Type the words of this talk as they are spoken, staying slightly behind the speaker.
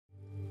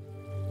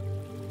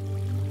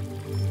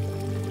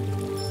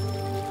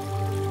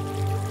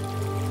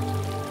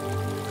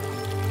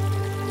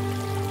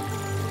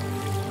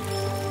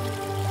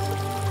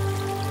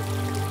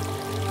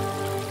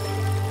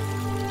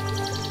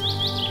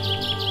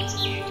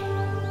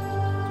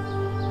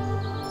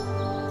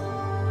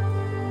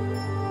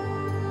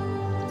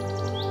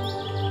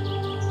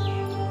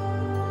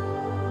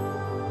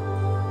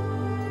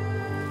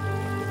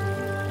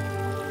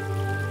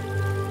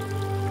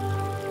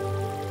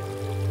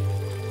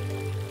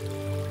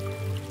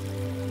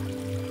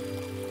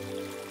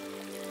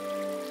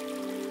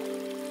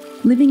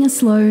Living a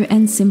slow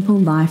and simple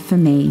life for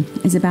me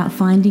is about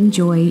finding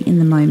joy in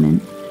the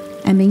moment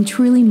and being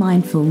truly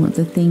mindful of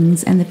the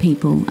things and the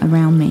people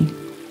around me.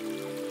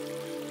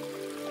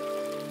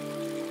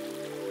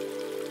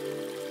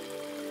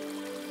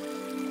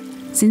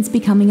 Since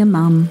becoming a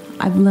mum,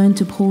 I've learned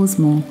to pause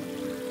more,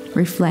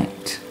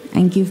 reflect,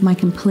 and give my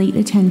complete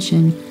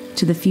attention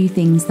to the few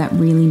things that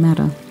really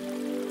matter.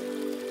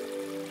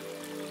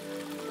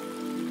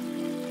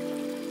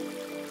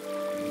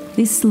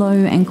 This slow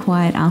and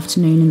quiet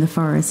afternoon in the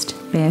forest,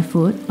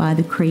 barefoot by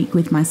the creek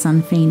with my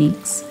son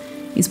Phoenix,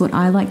 is what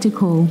I like to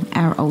call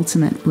our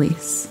ultimate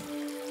bliss.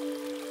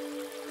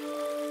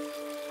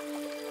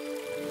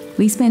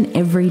 We spend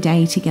every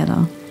day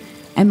together,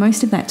 and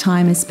most of that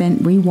time is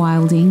spent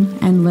rewilding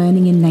and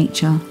learning in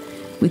nature,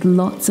 with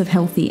lots of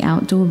healthy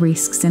outdoor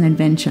risks and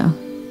adventure.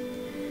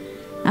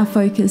 Our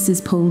focus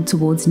is pulled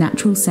towards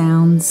natural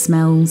sounds,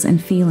 smells,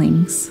 and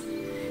feelings,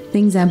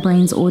 things our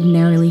brains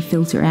ordinarily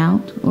filter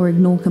out or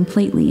ignore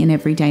completely in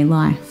everyday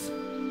life.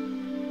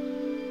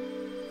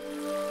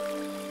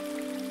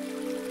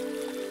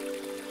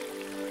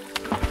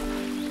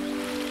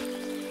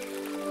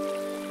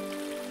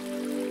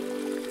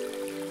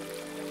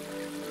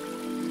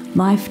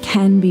 Life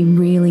can be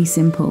really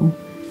simple,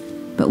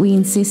 but we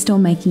insist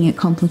on making it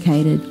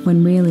complicated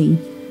when really,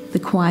 the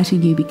quieter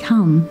you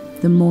become,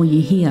 the more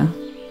you hear.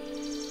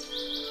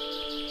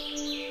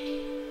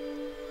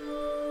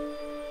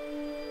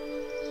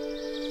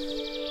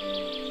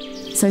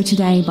 So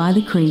today, by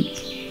the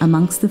creek,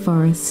 amongst the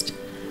forest,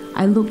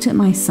 I looked at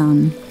my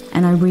son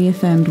and I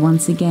reaffirmed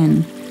once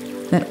again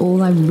that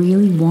all I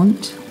really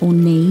want or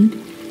need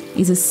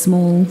is a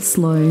small,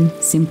 slow,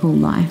 simple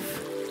life.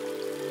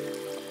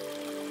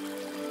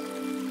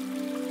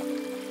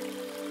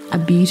 A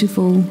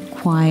beautiful,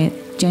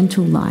 quiet,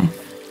 gentle life.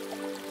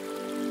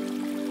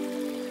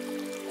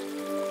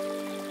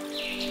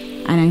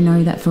 And I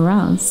know that for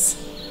us,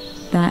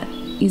 that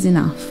is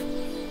enough.